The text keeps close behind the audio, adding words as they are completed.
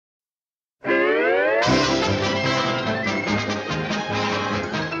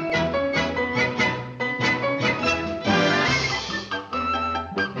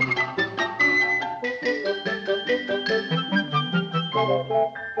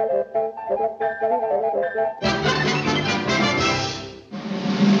In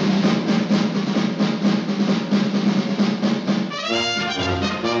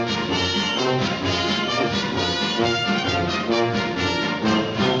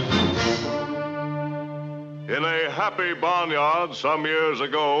a happy barnyard some years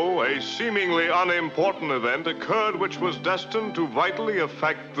ago, a seemingly unimportant event occurred which was destined to vitally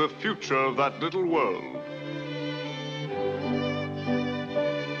affect the future of that little world.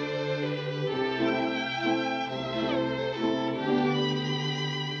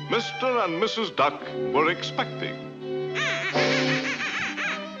 Mr. and Mrs. Duck were expecting.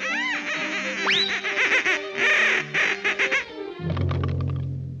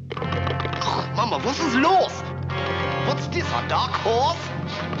 Mama, was ist los? What's this, a dark horse?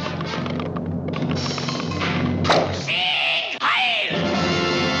 Sieg Heil!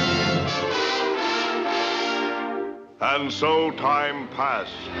 And so time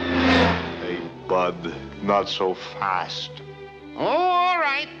passed. Hey, Bud, not so fast. Oh, all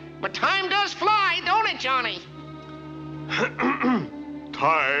right. But time does fly, don't it, Johnny?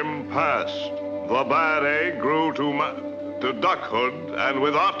 Time passed. The bad egg grew to duckhood, and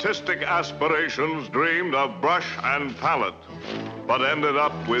with artistic aspirations dreamed of brush and palette, but ended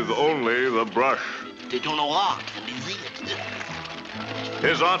up with only the brush. Did you know art? Can you see it?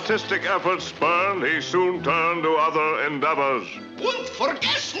 His artistic efforts spurned, he soon turned to other endeavors. Und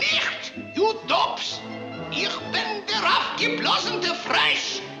vergiss nicht, you dopes, ich bin der aufgeblasene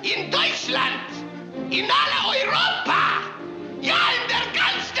Fresh in Deutschland, in alle Europa, ja, in der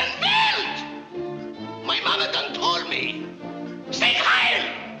ganzen Welt. My mama done told me. Sieg Heil!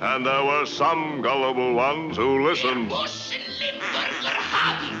 And there were some gullible ones who listened.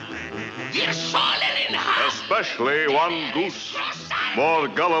 Especially one goose, more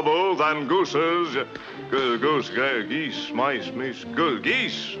gullible than gooses.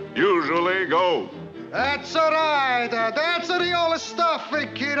 Geese usually go. That's all right. That's real stuff,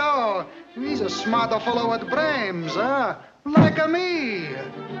 kiddo. He's a smarter fellow with brains, huh? Like me.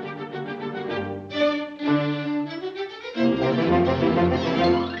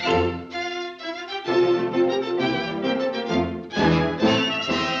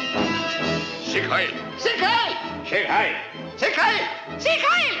 Sieg Heil! Sieg Heil! Sieg Heil! Sieg Heil! Sieg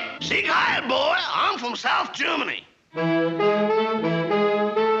Heil! Sieg Heil, boy! I'm from South Germany. Sieg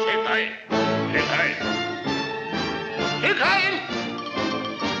Heil! Sieg Heil! Sieg Heil!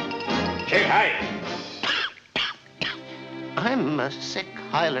 Sieg Heil! I'm a sick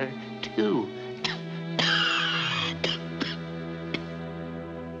heiler, too.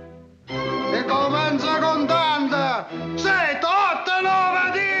 E comincia contando! Sei tutte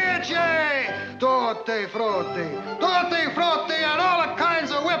 9:10! Tutti frutti, and all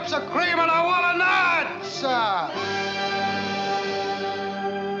kinds of whips of cream and a wall of nuts!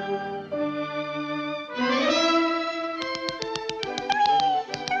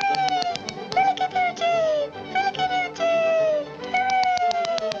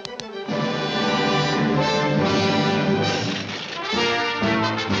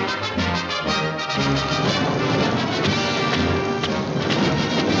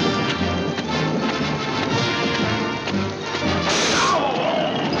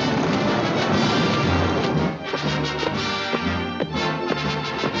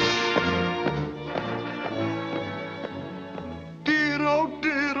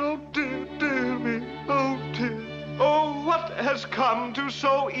 Come to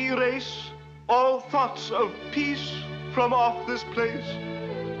so erase all thoughts of peace from off this place?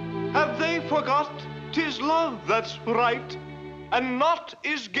 Have they forgot 'tis love that's right, and naught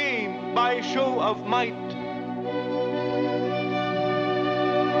is gained by show of might?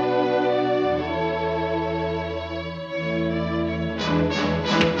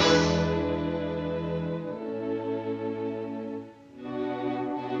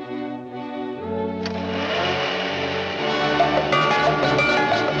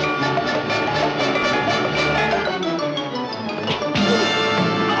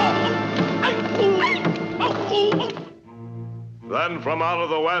 Then from out of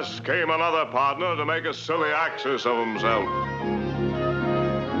the west came another partner to make a silly axis of himself.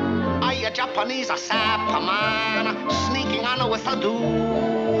 I a Japanese a sapper man, sneaking on with a do.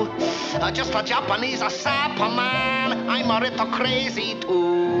 Just a Japanese a sapper man, I'm a little crazy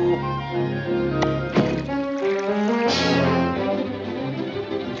too.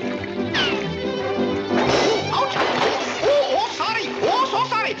 Ouch! Oh, sorry! Oh, so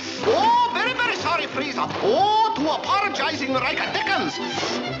sorry! Oh, very, very sorry, Frieza. Oh, to apologizing like a Dickens.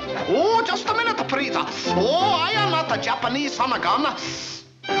 Oh, just a minute, Frieza. Oh, I am not a Japanese son of gun.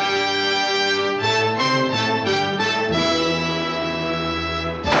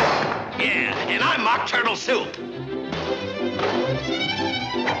 And I'm mock turtle soup.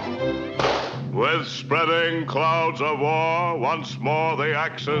 With spreading clouds of war, once more the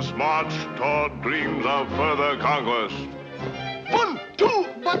Axis march toward dreams of further conquest. 1, 2,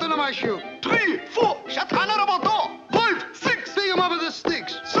 button on my shoe. 3, 4, Shatana Roboto. 5, 6, Beat 'em up with the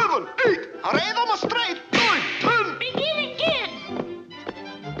sticks. 7, 8, Array them straight. 9, 10. Begin again.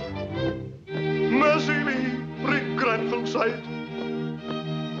 Mercy me, regretful sight.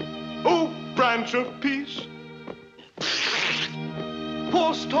 O branch of peace,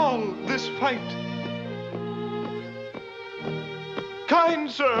 forestall this fight.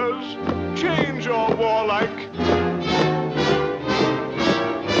 Kind sirs, change your warlike.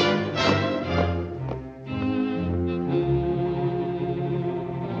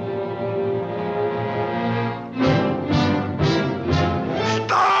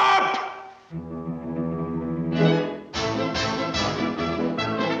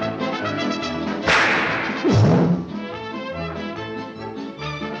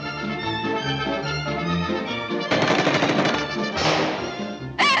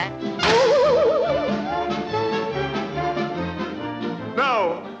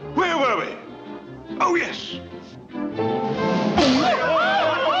 Now, where were we? Oh, yes.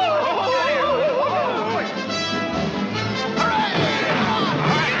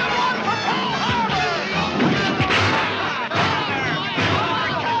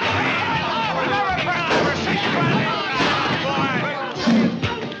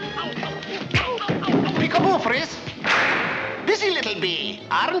 Peekaboo, Frizz. Busy little bee,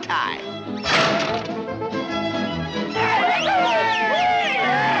 aren't I?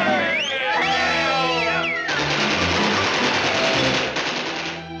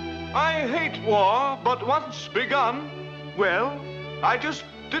 I hate war, but once begun, well, I just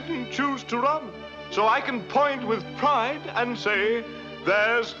didn't choose to run. So I can point with pride and say,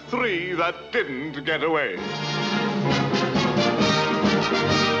 there's 3 that didn't get away.